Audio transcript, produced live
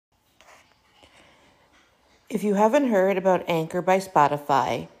If you haven't heard about Anchor by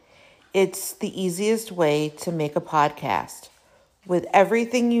Spotify, it's the easiest way to make a podcast with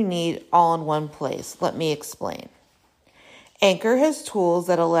everything you need all in one place. Let me explain. Anchor has tools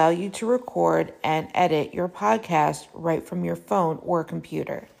that allow you to record and edit your podcast right from your phone or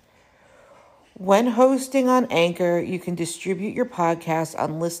computer. When hosting on Anchor, you can distribute your podcast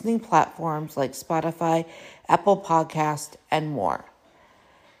on listening platforms like Spotify, Apple Podcast, and more.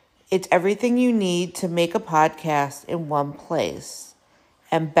 It's everything you need to make a podcast in one place.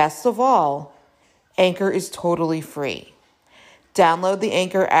 And best of all, Anchor is totally free. Download the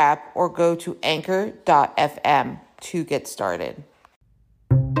Anchor app or go to anchor.fm to get started.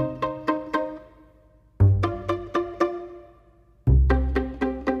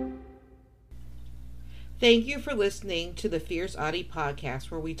 Thank you for listening to the Fierce Oddie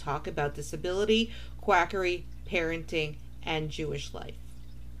podcast, where we talk about disability, quackery, parenting, and Jewish life.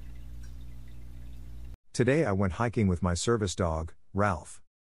 Today I went hiking with my service dog, Ralph.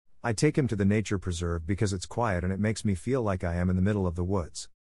 I take him to the nature preserve because it's quiet and it makes me feel like I am in the middle of the woods.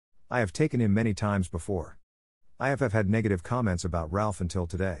 I have taken him many times before. I have had negative comments about Ralph until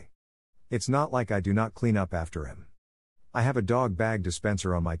today. It's not like I do not clean up after him. I have a dog bag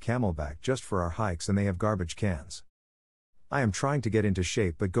dispenser on my camelback just for our hikes, and they have garbage cans. I am trying to get into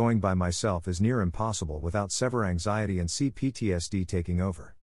shape, but going by myself is near impossible without severe anxiety and CPTSD taking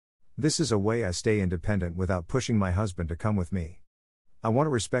over. This is a way I stay independent without pushing my husband to come with me. I want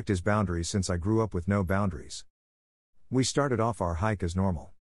to respect his boundaries since I grew up with no boundaries. We started off our hike as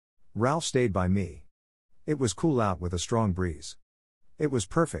normal. Ralph stayed by me. It was cool out with a strong breeze. It was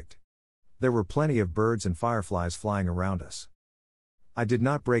perfect. There were plenty of birds and fireflies flying around us. I did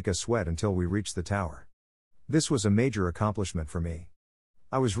not break a sweat until we reached the tower. This was a major accomplishment for me.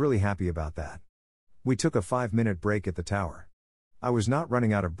 I was really happy about that. We took a 5-minute break at the tower. I was not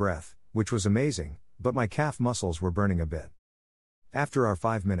running out of breath, which was amazing, but my calf muscles were burning a bit. After our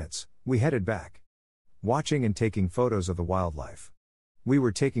 5 minutes, we headed back, watching and taking photos of the wildlife. We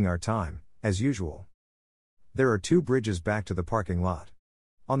were taking our time, as usual. There are 2 bridges back to the parking lot.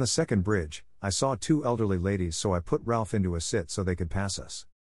 On the second bridge, I saw 2 elderly ladies, so I put Ralph into a sit so they could pass us.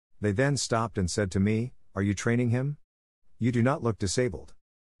 They then stopped and said to me, "Are you training him? You do not look disabled."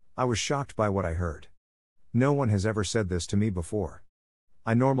 I was shocked by what I heard. No one has ever said this to me before.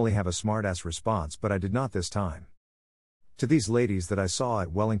 I normally have a smart-ass response, but I did not this time. To these ladies that I saw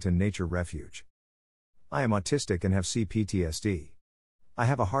at Wellington Nature Refuge. I am autistic and have CPTSD. I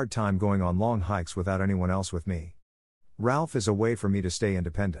have a hard time going on long hikes without anyone else with me. Ralph is a way for me to stay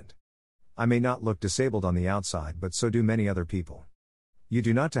independent. I may not look disabled on the outside, but so do many other people. You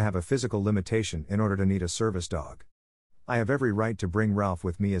do not to have a physical limitation in order to need a service dog. I have every right to bring Ralph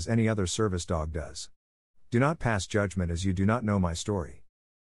with me as any other service dog does. Do not pass judgment as you do not know my story.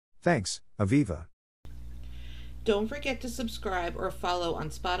 Thanks, Aviva. Don't forget to subscribe or follow on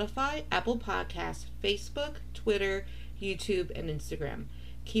Spotify, Apple Podcasts, Facebook, Twitter, YouTube, and Instagram.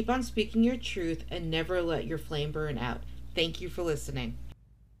 Keep on speaking your truth and never let your flame burn out. Thank you for listening.